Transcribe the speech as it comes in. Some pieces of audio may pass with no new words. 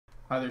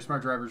Hi there,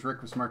 Smart Drivers.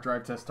 Rick with Smart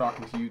Drive Test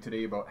talking to you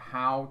today about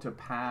how to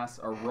pass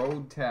a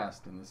road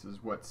test. And this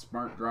is what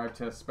Smart Drive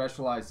Test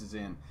specializes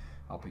in,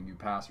 helping you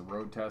pass a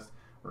road test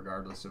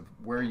regardless of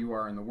where you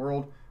are in the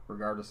world,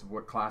 regardless of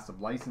what class of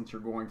license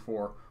you're going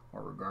for,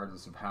 or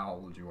regardless of how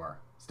old you are.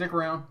 Stick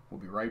around. We'll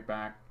be right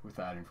back with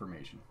that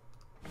information.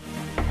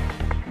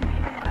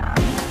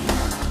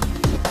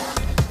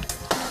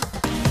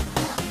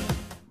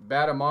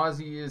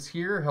 Badamazi is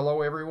here.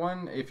 Hello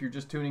everyone. If you're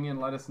just tuning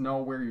in, let us know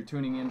where you're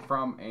tuning in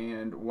from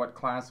and what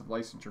class of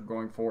license you're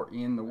going for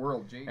in the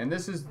world. And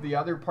this is the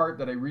other part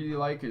that I really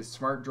like, is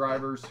smart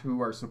drivers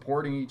who are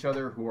supporting each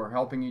other, who are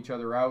helping each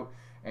other out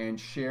and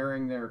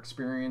sharing their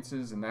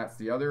experiences. And that's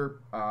the other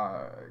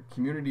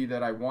community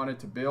that I wanted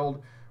to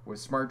build,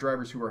 was smart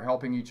drivers who are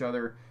helping each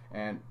other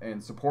and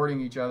supporting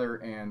each other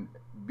and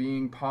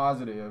being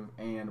positive.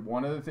 And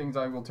one of the things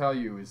I will tell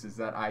you is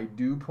that I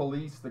do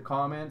police the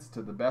comments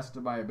to the best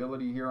of my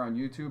ability here on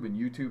YouTube, and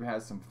YouTube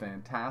has some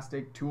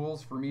fantastic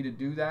tools for me to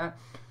do that.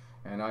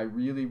 And I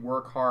really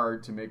work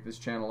hard to make this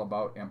channel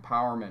about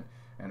empowerment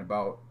and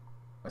about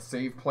a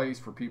safe place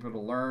for people to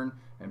learn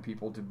and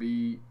people to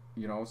be,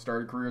 you know,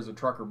 start a career as a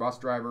truck or bus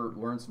driver,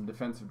 learn some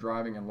defensive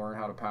driving, and learn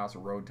how to pass a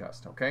road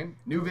test. Okay,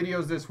 new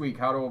videos this week: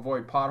 how to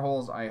avoid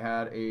potholes. I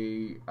had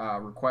a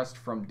request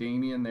from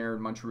Damien there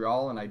in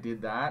Montreal, and I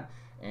did that.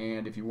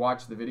 And if you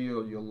watch the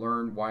video, you'll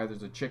learn why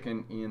there's a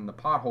chicken in the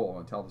pothole,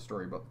 and tell the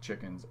story about the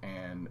chickens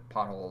and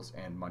potholes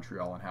and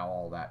Montreal and how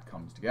all that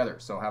comes together.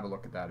 So have a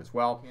look at that as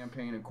well.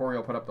 Campaign, and Corey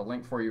will put up the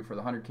link for you for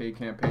the 100K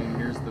campaign.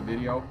 Here's the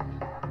video.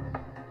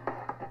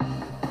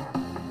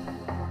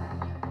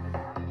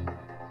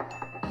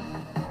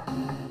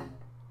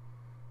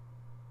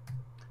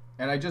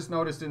 And I just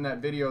noticed in that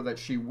video that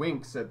she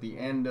winks at the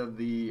end of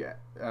the,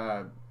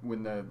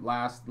 when the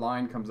last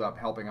line comes up,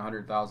 helping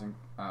 100,000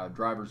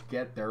 drivers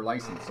get their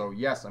license. So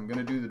yes, I'm going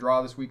to do the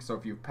draw this week. So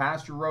if you've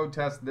passed your road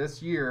test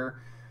this year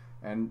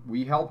and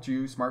we helped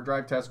you, Smart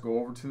Drive Test, go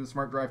over to the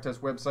Smart Drive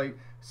Test website,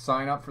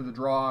 sign up for the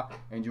draw,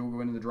 and you'll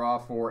go into the draw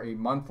for a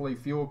monthly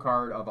fuel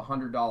card of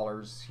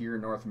 $100 here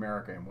in North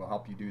America, and we'll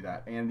help you do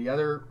that. And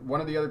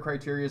one of the other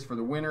criteria is for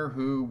the winner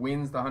who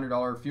wins the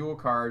 $100 fuel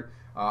card.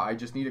 I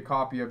just need a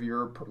copy of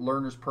your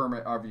learner's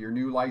permit of your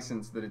new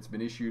license that it's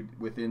been issued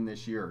within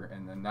this year,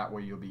 and then that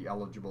way you'll be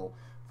eligible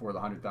for the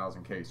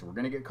 100,000K. So we're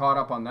going to get caught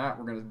up on that.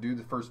 We're going to do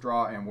the first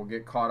draw, and we'll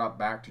get caught up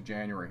back to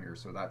January here.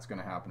 So that's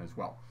going to happen as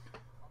well.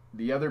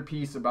 The other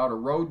piece about a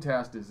road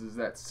test is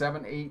that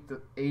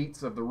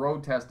 7/8 of the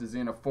road test is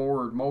in a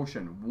forward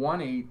motion.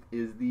 1/8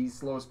 is these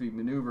slow speed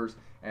maneuvers,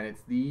 and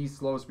it's these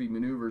slow speed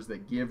maneuvers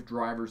that give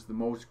drivers the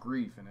most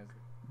grief. And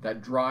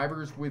that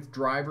drivers with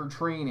driver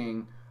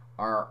training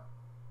are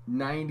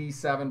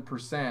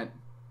 97%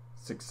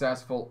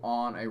 successful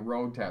on a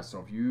road test. So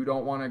if you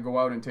don't want to go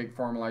out and take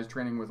formalized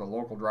training with a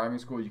local driving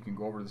school, you can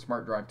go over to the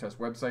Smart Drive Test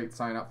website,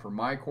 sign up for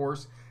my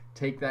course,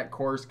 take that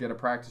course, get a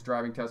practice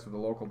driving test with a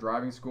local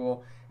driving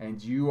school,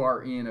 and you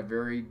are in a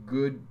very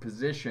good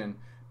position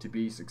to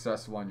be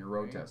successful on your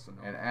road test.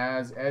 And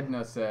as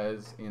Edna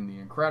says in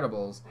The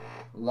Incredibles,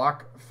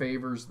 luck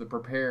favors the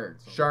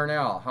prepared.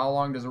 Charnel, how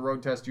long does a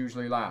road test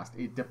usually last?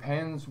 It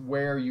depends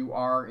where you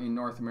are in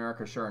North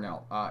America,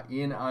 Charnel.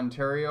 In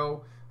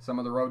Ontario, some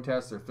of the road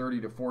tests are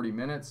 30 to 40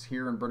 minutes.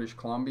 Here in British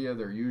Columbia,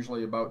 they're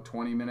usually about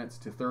 20 minutes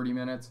to 30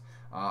 minutes.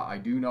 I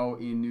do know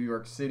in New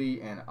York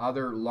City and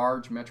other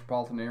large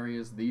metropolitan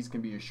areas, these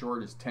can be as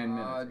short as 10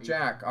 minutes.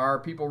 Jack, are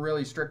people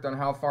really strict on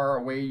how far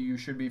away you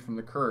should be from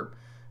the curb?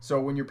 So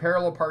when you're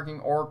parallel parking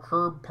or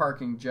curb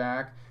parking,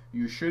 Jack,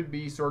 you should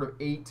be sort of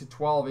 8 to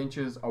 12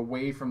 inches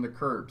away from the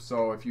curb.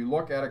 So if you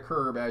look at a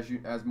curb,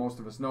 as most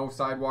of us know,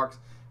 sidewalks,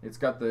 it's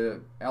got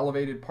the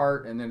elevated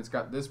part and then it's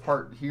got this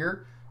part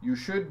here. You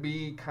should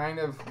be kind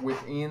of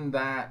within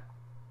that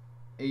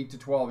 8 to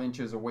 12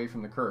 inches away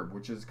from the curb,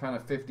 which is kind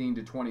of 15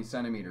 to 20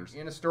 centimeters.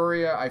 In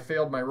Astoria, I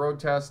failed my road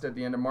test at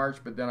the end of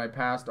March, but then I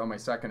passed on my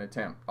second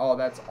attempt. Oh,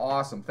 that's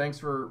awesome. Thanks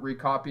for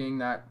recopying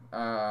that,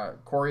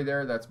 Corey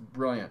there. That's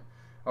brilliant.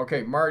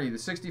 Okay, Marty, the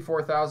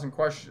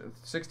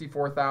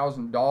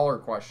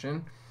 $64,000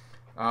 question.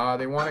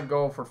 They want to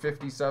go for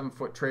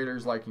 57-foot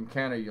trailers like in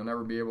Canada. You'll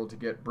never be able to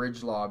get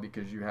bridge law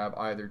because you have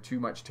either too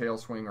much tail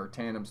swing or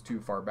tandems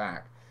too far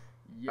back.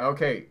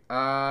 Okay,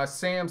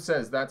 Sam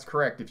says that's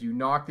correct. If you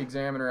knock the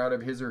examiner out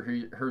of his or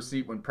her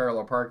seat when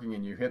parallel parking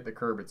and you hit the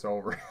curb, it's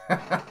over.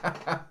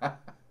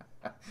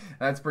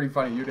 That's pretty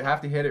funny. You'd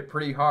have to hit it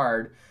pretty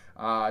hard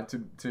to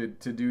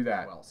do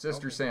that. Well,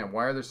 Sister Sam,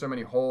 why are there so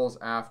many holes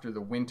after the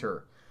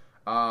winter?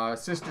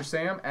 Sister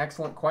Sam,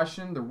 excellent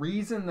question. The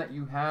reason that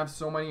you have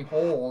so many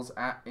holes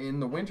in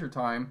the winter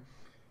time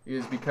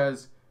is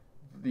because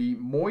the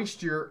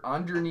moisture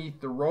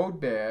underneath the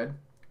roadbed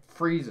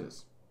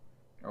freezes.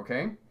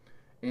 Okay?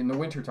 In the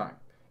winter time.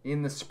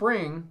 In the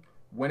spring,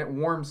 when it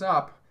warms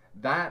up,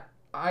 that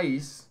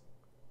ice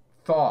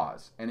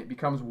thaws and it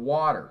becomes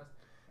water.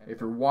 If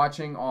you're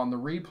watching on the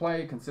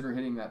replay, consider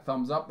hitting that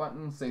thumbs up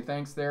button, say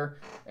thanks there,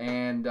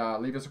 and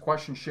leave us a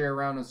question, share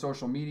around on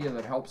social media.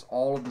 That helps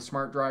all of the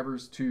smart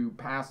drivers to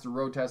pass the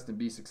road test and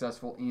be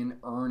successful in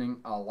earning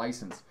a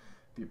license.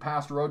 If you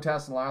passed a road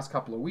test in the last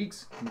couple of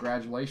weeks,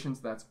 congratulations.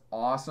 That's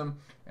awesome.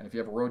 And if you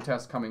have a road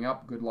test coming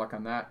up, good luck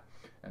on that.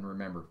 And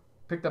remember,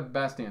 pick the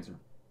best answer,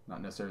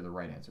 not necessarily the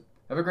right answer.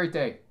 Have a great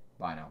day.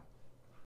 Bye now.